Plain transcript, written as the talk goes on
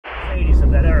80s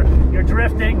of that era. You're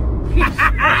drifting.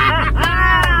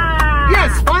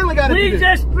 Yes, finally got it. We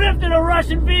just drifted a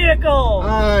Russian vehicle.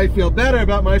 I feel better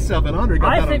about myself, and Andre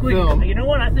got that on film. You know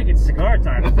what? I think it's cigar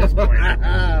time at this point.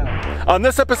 On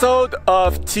this episode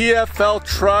of TFL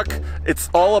Truck, it's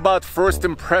all about first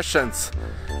impressions.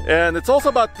 And it's also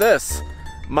about this.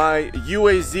 My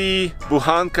UAZ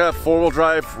buhanka four-wheel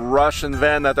drive Russian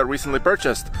van that I recently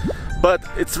purchased. But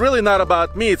it's really not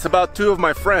about me, it's about two of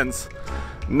my friends,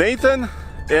 Nathan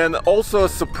and also a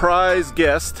surprise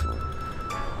guest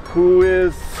who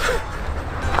is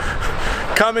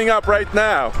coming up right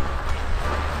now.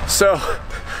 So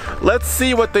let's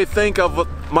see what they think of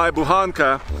my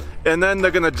buhanka, and then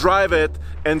they're gonna drive it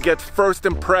and get first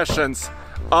impressions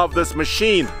of this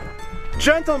machine.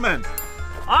 Gentlemen,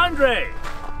 Andre!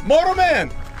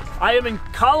 Motorman! I am in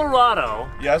Colorado.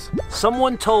 Yes?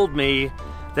 Someone told me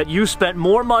that you spent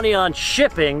more money on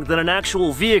shipping than an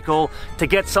actual vehicle to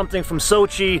get something from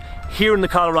Sochi here in the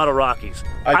Colorado Rockies.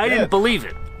 I didn't believe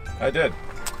it. I did.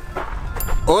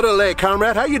 Orale,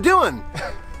 comrade, how you doing?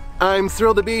 I'm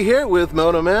thrilled to be here with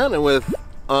Motoman and with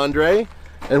Andre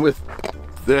and with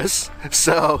this.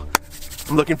 So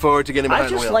I'm looking forward to getting behind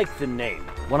the wheel. I just like the name.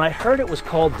 When I heard it was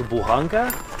called the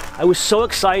buhanka, I was so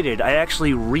excited, I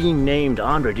actually renamed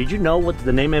Andre. Did you know what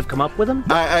the name may have come up with him?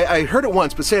 I heard it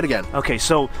once, but say it again. Okay,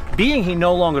 so being he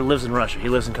no longer lives in Russia, he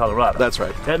lives in Colorado. That's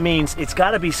right. That means it's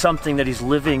got to be something that he's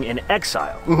living in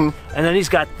exile. And then he's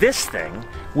got this thing,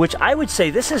 which I would say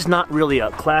this is not really a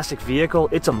classic vehicle,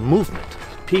 it's a movement.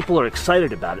 People are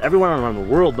excited about it. Everyone around the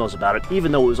world knows about it,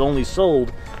 even though it was only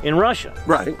sold in Russia.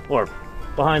 Right. Or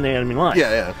behind the enemy lines.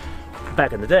 Yeah.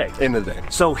 Back in the day. In the day.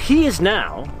 So he is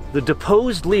now the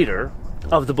deposed leader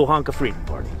of the Buhanka Freedom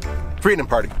Party. Freedom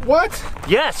Party. What?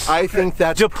 Yes. I think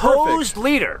that's deposed perfect.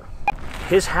 leader.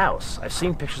 His house, I've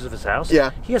seen pictures of his house.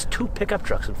 Yeah. He has 2 pickup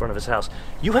trucks in front of his house.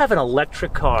 You have an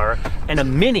electric car and a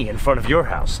Mini in front of your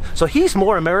house. So he's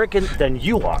more American than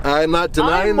you are. I'm not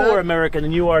denying that. I'm more American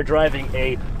than you are driving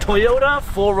a Toyota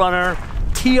 4Runner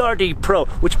TRD Pro,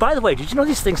 which, by the way, did you know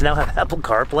these things now have Apple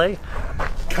CarPlay?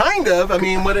 Kind of. I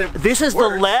mean, when it This is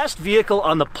works. the last vehicle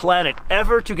on the planet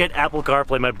ever to get Apple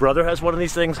CarPlay. My brother has one of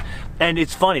these things, and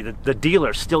it's funny. The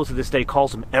dealer still to this day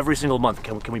calls him every single month.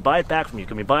 Can we buy it back from you?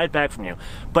 Can we buy it back from you?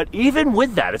 But even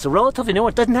with that, it's a relatively new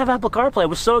one. It doesn't have Apple CarPlay. I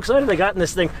was so excited I got in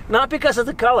this thing, not because of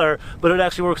the color, but it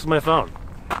actually works with my phone.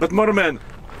 But Motorman,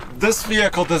 this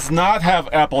vehicle does not have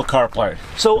Apple CarPlay.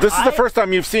 So this is the first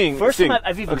time you've seen. First time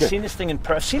I've even seen this thing in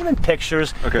person. I've seen them in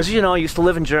pictures. Okay. Because you know, I used to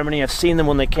live in Germany. I've seen them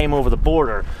when they came over the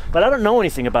border. But I don't know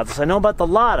anything about this. I know about the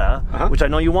Lada, which I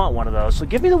know you want one of those. So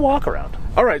give me the walk around.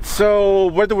 All right. So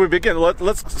where do we begin?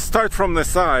 Let's start from the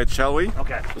side, shall we?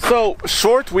 Okay. So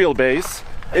short wheelbase.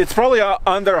 It's probably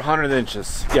under 100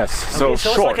 inches. Yes. So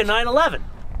so short. it's like a 911.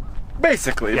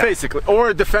 Basically, Yeah. basically, or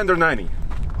a Defender 90.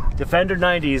 Defender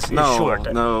 90s is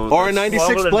short. No. Or a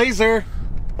 96 Blazer.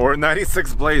 Or a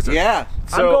 96 Blazer. Yeah.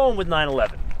 I'm going with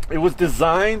 911. It was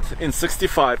designed in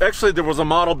 '65. Actually, there was a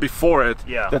model before it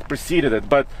that preceded it,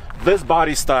 but this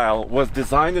body style was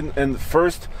designed and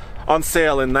first on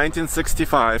sale in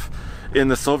 1965 in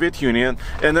the Soviet Union,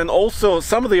 and then also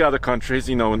some of the other countries,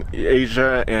 you know, in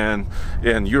Asia and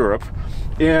in Europe.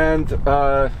 And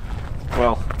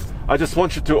well, I just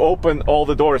want you to open all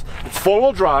the doors. It's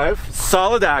 4-wheel drive,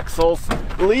 solid axles,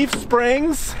 leaf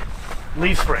springs.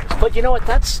 Leaf springs. But you know what?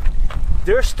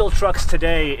 There are still trucks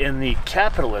today in the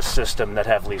capitalist system that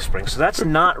have leaf springs, so that's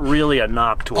not really a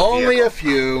knock to a Only vehicle. a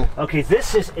few. Okay,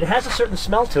 it has a certain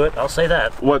smell to it, I'll say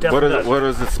that. What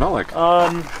does it smell like?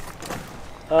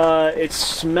 It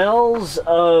smells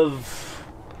of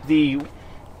the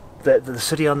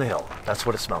city on the hill. That's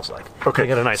what it smells like. Okay.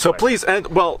 Get a nice so way. please, enter.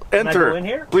 Can I go in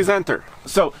here? Please enter.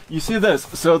 So you see this.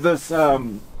 So this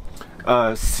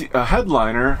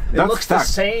headliner. It looks the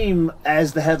same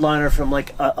as the headliner from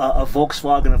like a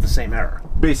Volkswagen of the same era.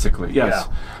 Basically, yes.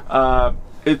 Yeah.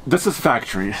 This is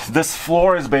factory. This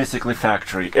floor is basically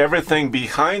factory. Everything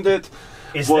behind it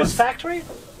is this factory?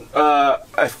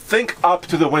 I think up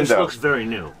to the window. This looks very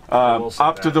new.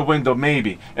 Up to the window,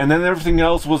 maybe. And then everything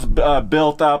else was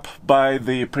built up by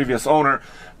the previous owner.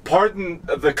 Pardon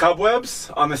the cobwebs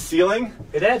on the ceiling.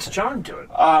 It adds charm to it.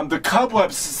 The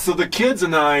cobwebs, so the kids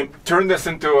and I turned this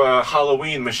into a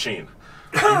Halloween machine.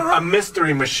 A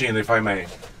mystery machine, if I may.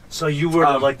 So you were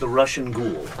like the Russian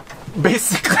ghoul.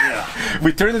 Basically,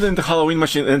 we turned it into a Halloween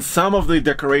machine, and some of the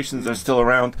decorations are still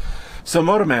around. So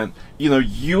Motorman, you know,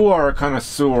 you are a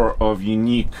connoisseur of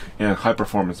unique and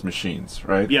high-performance machines,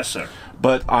 right? Yes, sir.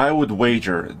 But I would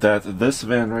wager that this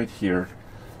van right here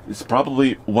is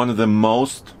probably one of the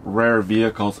most rare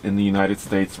vehicles in the United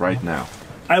States right now.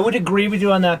 I would agree with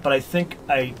you on that, but I think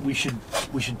we should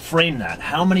frame that.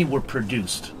 How many were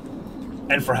produced,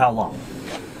 and for how long?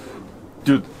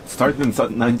 Dude, started in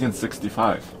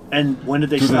 1965. And when did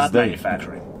they stop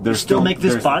manufacturing? They still make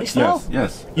this body style?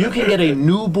 Yes. You can get a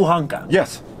new buhanka.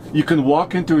 Yes. You can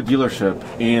walk into a dealership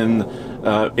in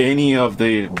any of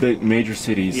the big major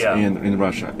cities in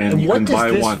Russia, and you can buy one.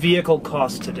 What does this vehicle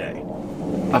cost today?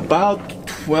 About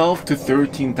 $12,000 to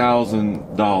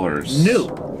 $13,000. New.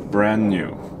 Brand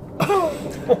new. Oh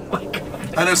my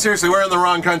God. I know, seriously, we're in the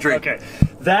wrong country. Okay.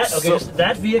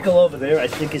 That vehicle over there, I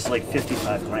think, is like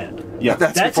 55 grand. Yeah,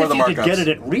 that's before the markups. That's if you could get it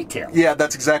at retail. Yeah,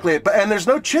 that's exactly it. And there's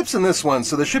no chips in this one,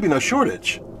 so there should be no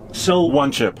shortage. So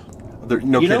one chip.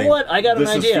 No you kidding. know what? I got an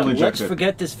idea. Let's injected.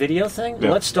 forget this video thing.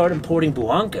 Yeah. Let's start importing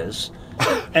buhankas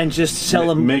and just sell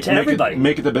them to everybody.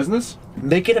 Make it a business?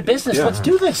 Make it a business. Yeah. Let's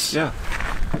do this. Yeah.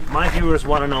 My viewers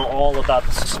want to know all about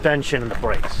the suspension and the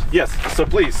brakes. Yes, so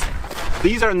please.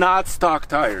 These are not stock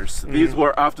tires. These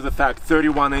were after the fact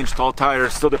 31-inch tall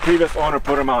tires, so the previous owner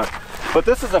put them on. But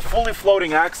this is a fully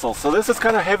floating axle, so this is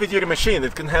kind of heavy-duty machine.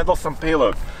 It can handle some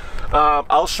payload.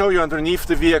 I'll show you underneath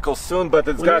the vehicle soon, but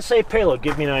it's when got... you say payload,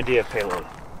 give me an idea of payload.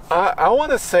 I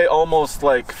want to say almost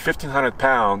like 1,500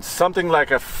 pounds, something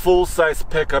like a full-size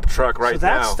pickup truck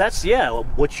now. That's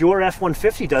what your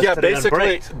F-150 does. Yeah, today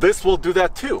basically this will do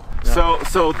that too. Yeah.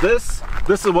 So this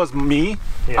was me.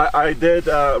 Yeah. I did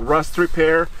rust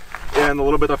repair and a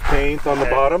little bit of paint on the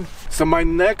bottom. So my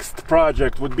next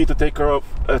project would be to take care of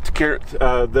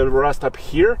the rust up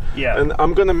here. Yeah. And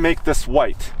I'm gonna make this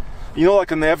white. You know,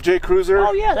 like an FJ Cruiser?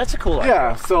 Oh yeah, that's a cool idea.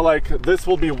 Yeah, so like this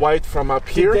will be white from up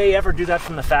here. Did they ever do that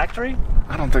from the factory?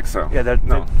 I don't think so. Yeah,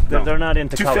 they're not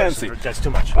into too colors. fancy. That's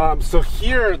too much. So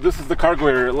here, this is the cargo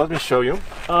area. Let me show you.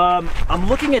 I'm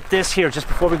looking at this here just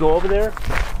before we go over there.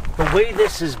 The way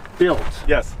this is built.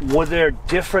 Yes. Were there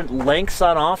different lengths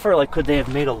on offer? Like, could they have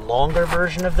made a longer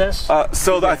version of this?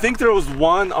 I think there was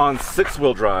one on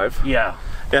 6-wheel drive. Yeah.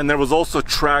 And there was also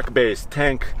track-based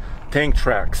tank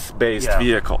tracks-based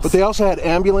vehicles. But they also had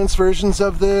ambulance versions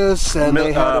of this, and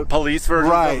they had police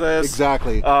versions of this.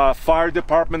 Exactly. Fire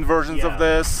department versions of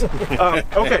this.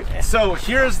 Okay, so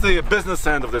here's the business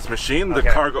end of this machine, the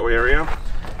cargo area,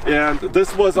 and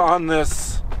this was on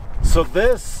this. So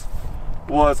this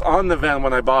was on the van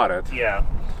when I bought it. Yeah.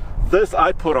 This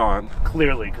I put on.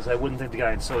 Clearly, because I wouldn't think the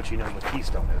guy in Sochi knows what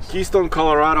Keystone is. Keystone,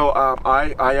 Colorado.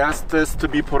 I asked this to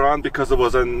be put on because it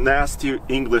was a nasty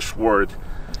English word.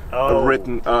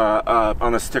 Written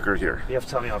on a sticker here. You have to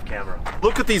tell me off camera.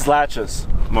 Look at these latches,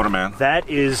 Motorman. That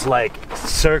is like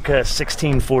circa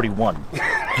 1641.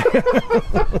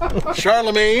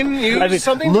 Charlemagne used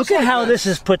something. Look at how this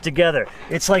is put together.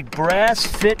 It's like brass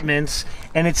fitments,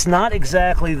 and it's not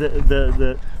exactly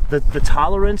the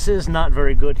tolerance is not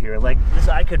very good here. Like this,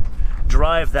 I could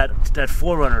drive that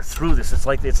 4Runner through this. It's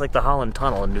like the Holland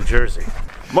Tunnel in New Jersey.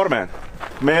 Motorman,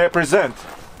 may I present?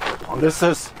 This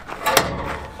is.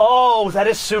 Oh, that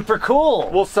is super cool.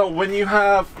 Well, so when you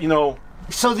have,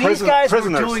 so these guys were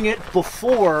doing it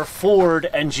before Ford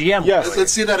and GM. Yes.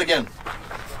 Let's see that again.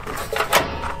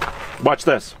 Watch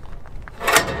this.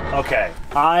 Okay.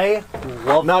 I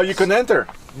love Now you can enter.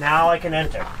 Now I can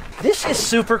enter. This is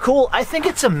super cool. I think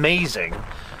it's amazing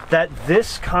that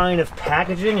this kind of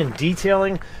packaging and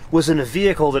detailing was in a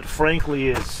vehicle that frankly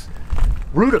is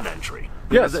rudimentary.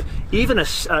 Yes. Even a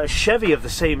Chevy of the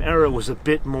same era was a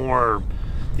bit more...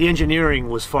 The engineering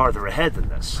was farther ahead than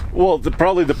this. Well,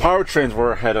 probably the powertrains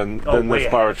were ahead than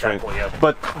this powertrain.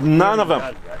 But none of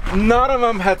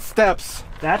them had steps.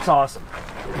 That's awesome.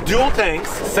 Dual tanks,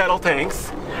 saddle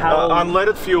tanks,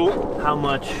 unleaded fuel. How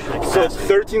much? So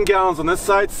 13 gallons on this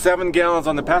side, 7 gallons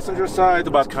on the passenger side,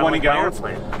 about 20 gallons.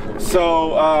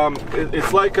 So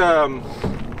it's like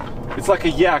a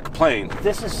Yak plane.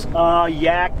 This is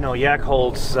Yak. No, Yak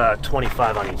holds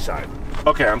 25 on each side.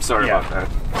 Okay, I'm sorry about that.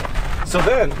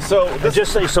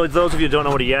 Just so those of you who don't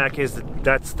know what a Yak is,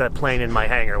 that's that plane in my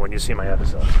hangar when you see my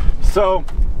episode. So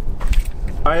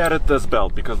I added this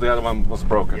belt because the other one was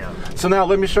broken. Yeah. So now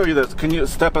let me show you this. Can you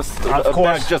step us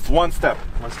back just one step?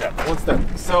 One step. One step.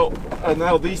 So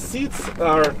now these seats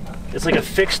are... It's like a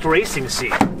fixed racing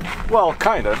seat. Well,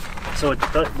 kind of. So it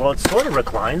sort of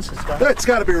reclines. That's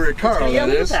got to be a Recaro. Yeah,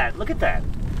 look at that. Look at that.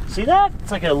 See that?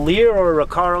 It's like a Lear or a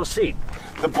Recaro seat.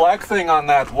 The black thing on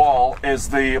that wall is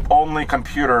the only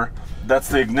computer. That's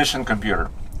the ignition computer.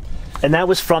 And that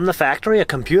was from the factory, a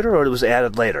computer, or it was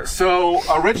added later? So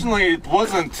originally it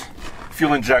wasn't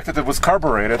fuel injected, it was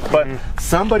carbureted, but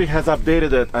somebody has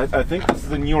updated it. I think this is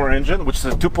the newer engine, which is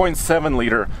a 2.7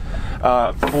 liter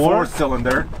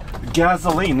 4-cylinder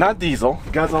gasoline, not diesel,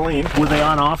 gasoline. Were they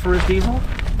on offer as diesel?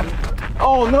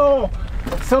 Oh no!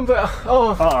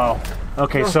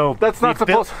 Okay, so that's not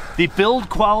supposed. The build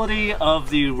quality of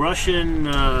the Russian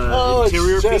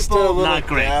interior it's just people, a little not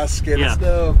great. gasket. Yeah, It's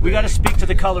no we got to speak to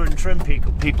the color and trim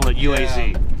people at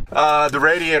UAZ. The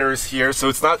radiator is here, so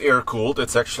it's not air cooled.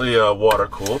 It's actually water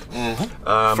cooled.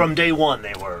 From day one,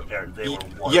 they were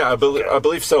water. Yeah, I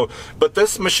believe so. But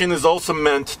this machine is also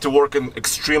meant to work in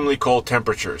extremely cold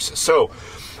temperatures. So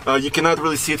you cannot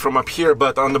really see it from up here,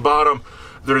 but on the bottom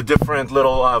there are different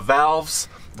little valves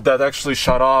that actually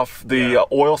shut off the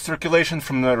oil circulation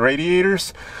from the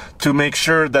radiators to make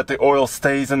sure that the oil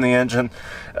stays in the engine.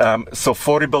 So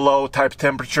 40 below type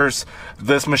temperatures,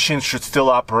 this machine should still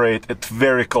operate at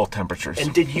very cold temperatures.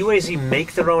 And did UAZ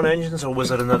make their own engines, or was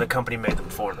it another company made them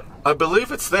for them? I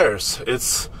believe it's theirs.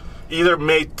 It's either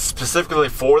made specifically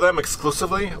for them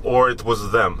exclusively, or it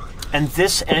was them. And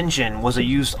this engine, was it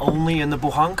used only in the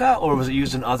buhanka, or was it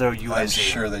used in other UAZ? I'm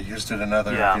sure they used it in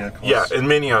other vehicles. Yeah, and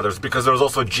many others, because there was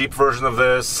also a Jeep version of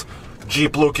this,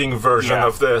 Jeep-looking version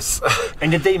of this. And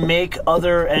did they make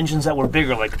other engines that were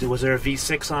bigger? Like, was there a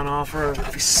V6 on offer?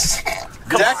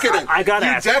 Decadent. I gotta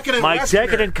ask. Decadent my Westerner.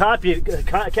 decadent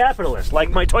capitalist, like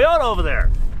my Toyota over there.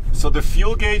 So the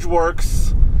fuel gauge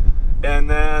works, and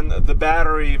then the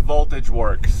battery voltage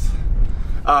works.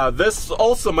 This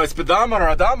also, my speedometer,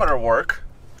 odometer work,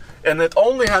 and it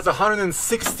only has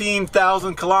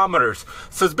 116,000 kilometers.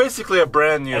 So it's basically a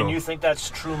brand new. And you think that's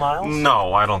true miles?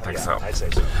 No, I don't think so. I'd say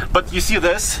so. But you see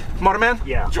this, Motorman?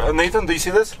 Yeah. Nathan, do you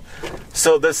see this?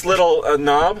 So this little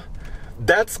knob,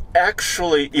 that's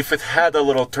actually, if it had a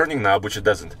little turning knob, which it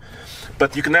doesn't,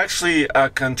 but you can actually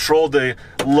control the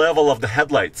level of the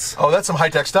headlights. Oh, that's some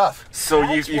high-tech stuff. So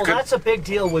you can. That's a big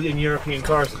deal within European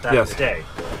cars at that day.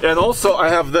 And also, I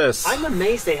have this. I'm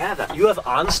amazed they have that. You have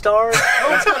OnStar?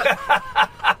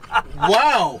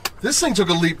 Wow, this thing took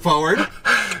a leap forward.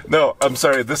 No, I'm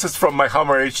sorry. This is from my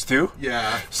Hummer H2.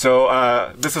 Yeah. So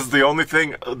this is the only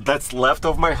thing that's left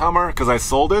of my Hummer because I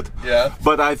sold it. Yeah.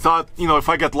 But I thought, you know, if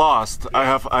I get lost, I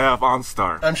have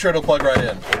OnStar. I'm sure it'll plug right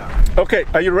in. Yeah. Okay,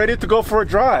 are you ready to go for a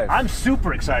drive? I'm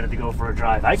super excited to go for a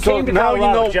drive. I came to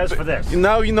Colorado just for this.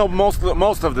 Now you know most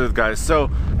of the guys. So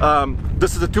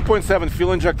this is a 2.7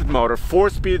 fuel-injected motor,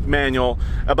 4-speed manual,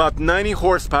 about 90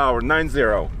 horsepower, 90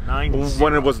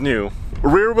 when it was new.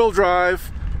 Rear-wheel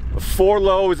drive,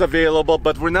 4-low is available,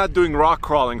 but we're not doing rock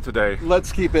crawling today.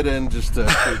 Let's keep it in just too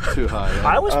high.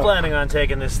 I was planning on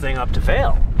taking this thing up to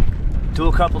Vail. Do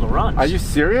a couple of runs. Are you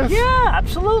serious? Yeah,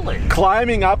 absolutely.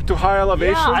 Climbing up to high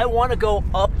elevation? Yeah, I want to go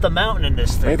up the mountain in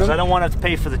this thing because I don't want to have to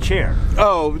pay for the chair.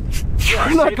 Oh,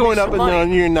 you're not going up and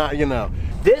down. You're not, you know.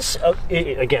 This,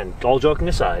 again, all joking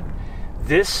aside,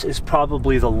 this is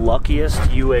probably the luckiest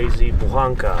UAZ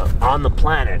buhanka on the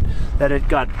planet that it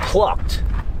got plucked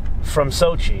from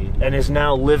Sochi and is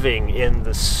now living in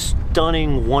the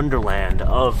stunning wonderland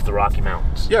of the Rocky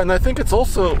Mountains. Yeah, and I think it's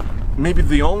also maybe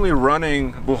the only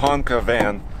running buhanka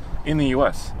van in the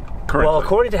U.S. currently. Well,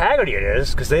 according to Haggerty it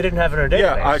is, because they didn't have it in their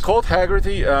database. Yeah, I called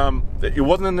Haggerty. It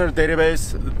wasn't in their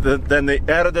database. Then they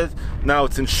added it. Now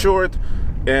it's insured.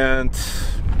 And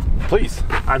please.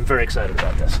 I'm very excited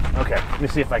about this. Okay, let me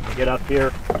see if I can get up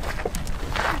here.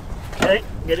 Okay,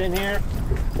 get in here.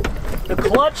 The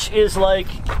clutch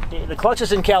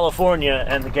is in California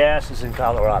and the gas is in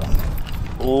Colorado.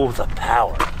 Oh, the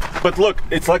power. But look,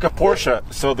 it's like a Porsche,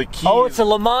 so the key... Oh, it's a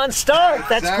Le Mans start.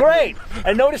 That's Exactly. great.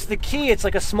 And notice the key, it's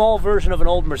like a small version of an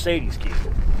old Mercedes key.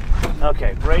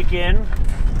 Okay, brake in.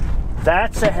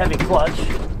 That's a heavy clutch.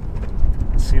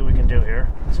 Let's see what we can do here.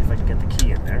 Let's see if I can get the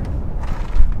key in there.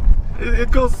 It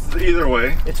goes either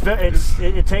way.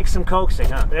 It takes some coaxing,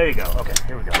 huh? There you go. Okay,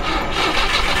 here we go.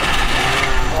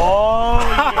 Oh,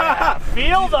 yeah.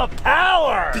 Feel the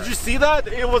power. Did you see that?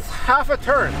 It was half a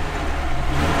turn.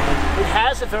 It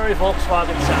has a very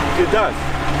Volkswagen sound. It does.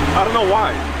 I don't know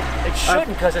why. It shouldn't,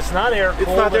 because it's not air-cooled.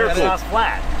 It's not and it's air-cooled. not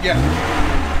flat. Yeah.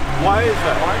 Why is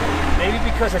that? Maybe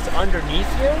because it's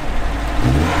underneath you?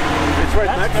 It's right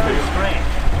That's next to very you. strange.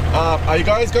 Are you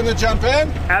guys going to jump in?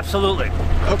 Absolutely.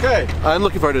 Okay. I'm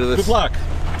looking forward to this. Good luck.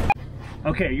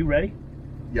 Okay, are you ready?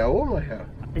 Yeah, what do I have?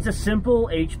 It's a simple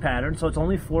H pattern, so it's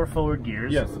only 4 forward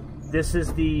gears. Yes. This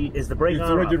is the brake on. It's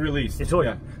already released. It's already,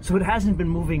 Yeah. So it hasn't been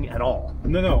moving at all.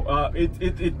 No.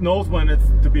 It knows when it's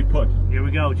to be put. Here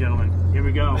we go, gentlemen. Here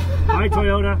we go. Hi,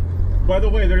 Toyota. By the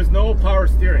way, there's no power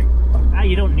steering. Ah,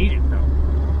 you don't need it though.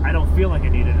 I don't feel like I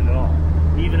needed it at all,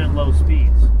 even at low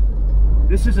speeds.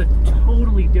 This is a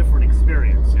totally different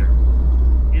experience here.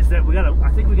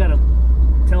 I think we gotta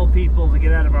tell people to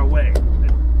get out of our way.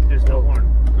 There's no horn.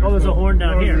 Oh, there's a horn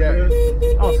down here.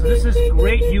 Yeah. Oh, so this is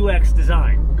great UX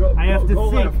design. I have to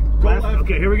think. Left. Go left.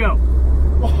 Okay, here we go.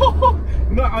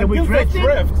 No, I Can we feel drift that it?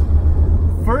 drift.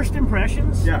 first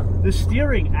impressions, the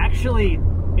steering actually,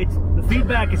 the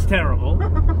feedback is terrible.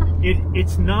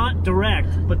 It's not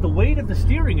direct, but the weight of the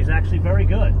steering is actually very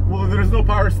good. Well, there's no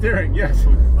power steering. Yes.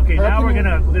 Okay, now we're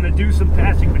gonna do some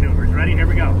passing maneuvers. Ready? Here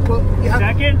we go. Well,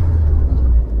 second,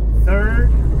 third.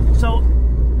 So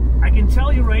I can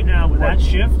tell you right now with that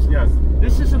shift,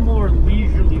 this is a more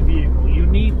leisurely vehicle. You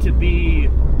need to be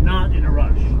not in a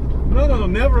rush. No,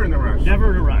 never in a rush.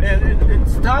 Never in a rush. And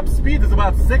its top speed is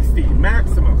about 60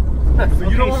 maximum. So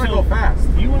you don't want to go fast.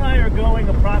 You and I are going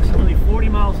approximately 40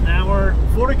 miles an hour.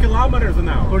 40 kilometers an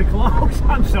hour. 40 kilometers,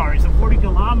 I'm sorry, so 40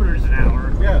 kilometers an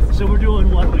hour. Yes. So we're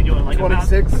doing, what are we doing? Like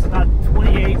 26? About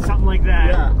 28, something like that.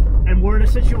 Yeah. And we're in a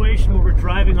situation where we're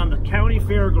driving on the county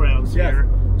fairgrounds here.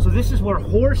 So this is where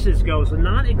horses go, so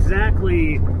not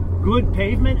exactly good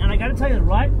pavement. And I gotta tell you, the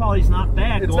ride quality's not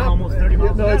bad, going almost 30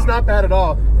 miles an hour. No, it's not bad at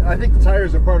all. I think the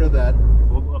tires are part of that.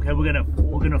 Okay, we're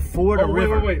gonna ford a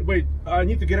river. Wait. I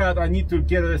need to get out. I need to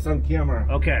get this on camera.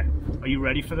 Okay. Are you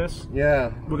ready for this?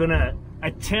 Yeah. We're gonna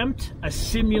attempt a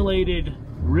simulated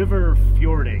river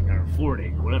fording, or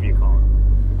whatever you call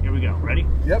it. Here we go. Ready?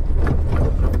 Yep.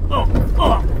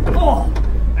 Oh!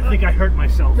 I think I hurt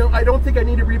myself. No, I don't think I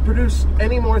need to reproduce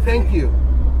anymore. Thank you.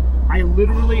 I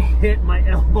literally hit my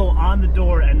elbow on the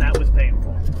door, and that was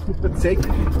painful. Take it.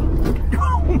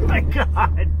 Oh my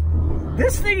god!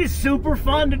 This thing is super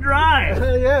fun to drive.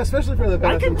 Yeah, especially for the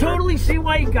passenger. I can totally see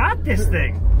why you got this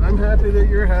thing. I'm happy that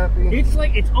you're happy.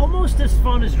 It's almost as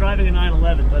fun as driving a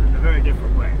 911, but in a very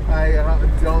different way. I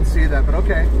don't see that, but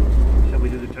okay. Shall we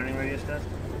do the turning radius test?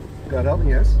 God help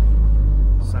me, yes.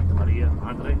 Santa Maria,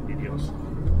 Madre de Dios.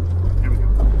 Here we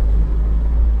go.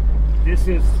 This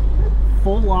is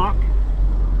full lock.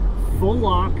 Full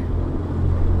lock.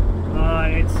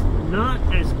 It's not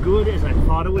as good as I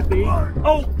thought it would be.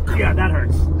 Oh, yeah, that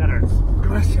hurts. That hurts.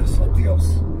 Gracias a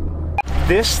Dios.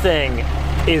 This thing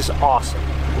is awesome.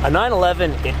 A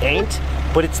 911, it ain't,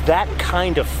 but it's that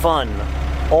kind of fun,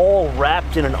 all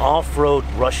wrapped in an off-road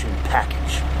Russian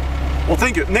package. Well,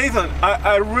 thank you. Nathan,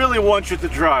 I really want you to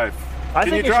drive. I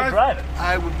think you should drive it.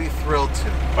 I would be thrilled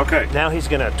to. Okay. Now he's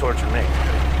gonna torture me.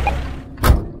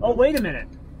 Oh, wait a minute.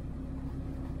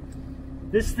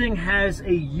 This thing has a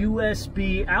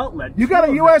USB outlet. You got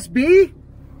a USB?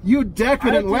 You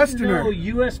decadent Westerner. I didn't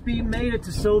know USB made it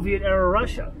to Soviet-era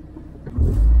Russia.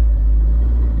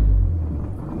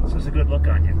 This is a good look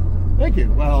on you. Thank you.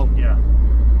 Well, yeah.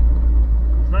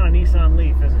 It's not a Nissan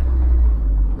Leaf, is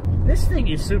it? This thing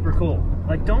is super cool.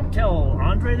 Like, don't tell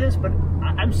Andre this, but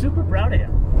I'm super proud of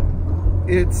him.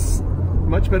 It's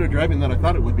much better driving than I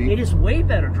thought it would be. It is way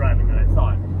better driving than I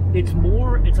thought. It's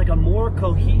like a more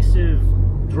cohesive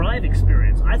drive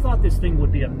experience. I thought this thing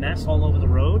would be a mess all over the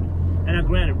road. And now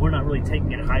granted, we're not really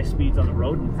taking it high speeds on the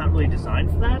road, and it's not really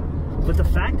designed for that. But the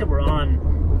fact that we're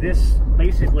on this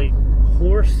basically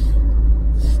horse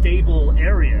stable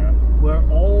area where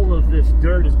all of this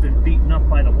dirt has been beaten up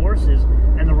by the horses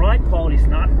and the ride quality is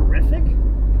not horrific,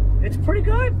 it's pretty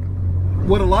good.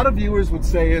 What a lot of viewers would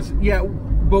say is, yeah,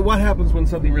 but what happens when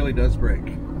something really does break?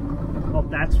 Well,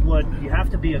 that's what, you have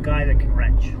to be a guy that can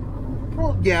wrench.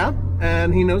 Well, yeah,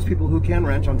 and he knows people who can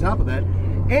wrench on top of that,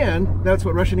 and that's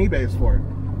what Russian eBay is for.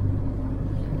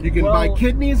 You can buy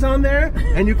kidneys on there,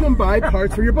 and you can buy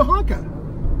parts for your buhanka.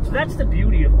 So that's the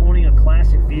beauty of owning a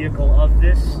classic vehicle of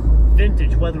this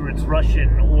vintage, whether it's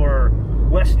Russian or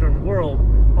Western world.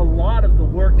 A lot of the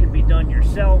work can be done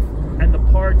yourself, and the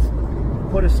parts,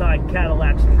 put aside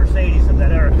Cadillacs and Mercedes of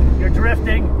that era. You're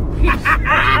drifting.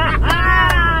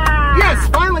 Yes,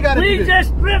 finally got it. We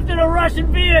just drifted a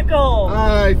Russian vehicle.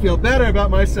 I feel better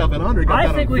about myself, and Andre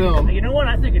got that on film. You know what?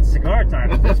 I think it's cigar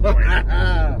time at this point.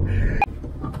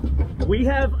 We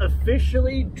have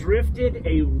officially drifted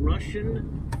a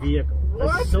Russian vehicle,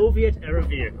 a Soviet-era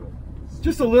vehicle.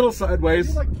 Just a little sideways.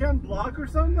 Is it like Ken Block or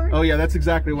something? Oh yeah, that's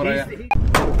exactly what Did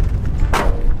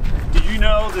you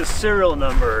know the serial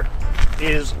number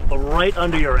is right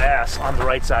under your ass on the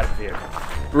right side of the vehicle?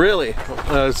 Really?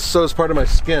 So it's part of my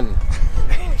skin.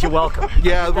 You're welcome.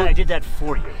 Yeah, I did that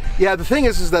for you. Yeah, the thing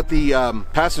is that the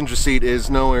passenger seat is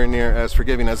nowhere near as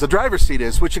forgiving as the driver's seat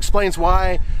is, which explains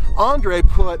why Andre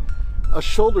put a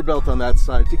shoulder belt on that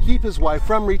side to keep his wife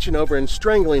from reaching over and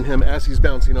strangling him as he's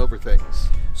bouncing over things.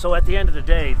 So at the end of the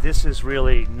day, this is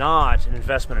really not an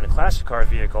investment in a classic car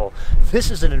vehicle. This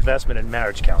is an investment in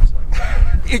marriage counseling.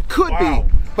 It could be,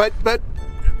 but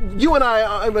you and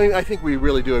I mean, I think we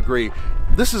really do agree.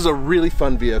 This is a really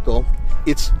fun vehicle.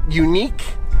 It's unique.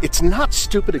 It's not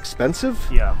stupid expensive.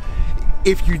 Yeah.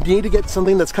 If you need to get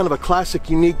something that's kind of a classic,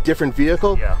 unique, different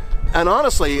vehicle. Yeah. And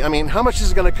honestly, I mean, how much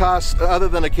is it going to cost, other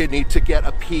than a kidney, to get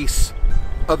a piece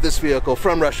of this vehicle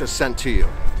from Russia sent to you,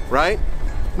 right?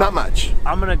 Not much.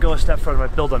 I'm gonna go a step further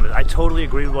and build on it. I totally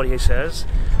agree with what he says.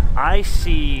 I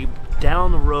see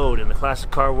down the road in the classic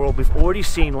car world, we've already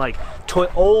seen like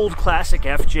old classic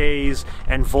FJs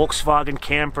and Volkswagen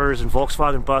campers and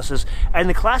Volkswagen buses. And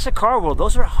the classic car world,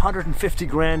 those are 150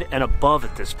 grand and above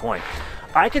at this point.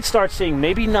 I could start seeing,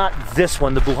 maybe not this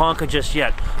one, the Buhanka just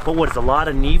yet, but what is a lot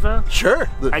of Niva? Sure.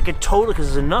 I could totally, because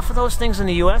there's enough of those things in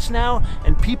the US now,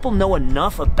 and people know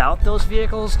enough about those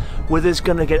vehicles where there's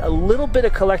going to get a little bit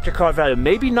of collector car value.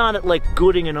 Maybe not at like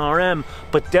Gooding and RM,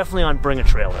 but definitely on Bring a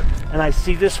Trailer. And I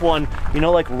see this one, you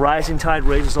know, like rising tide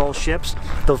raises all ships.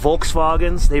 The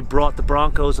Volkswagens, they brought the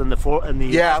Broncos and the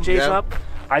FJs up.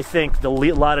 I think the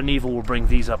lot of Niva will bring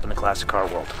these up in the classic car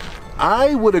world.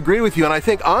 I would agree with you, and I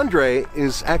think Andre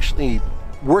is actually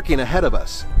working ahead of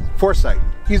us. Foresight.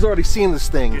 He's already seen this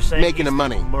thing making him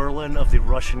money. The Merlin of the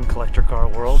Russian collector car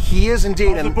world. He is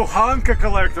indeed. Of the Buhanka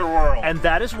collector world. And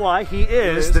that is why he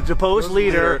is the deposed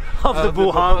leader of the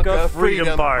Buhanka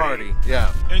Freedom Party.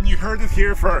 Yeah. And you heard it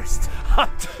here first.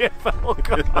 TFL.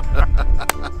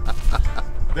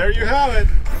 There you have it.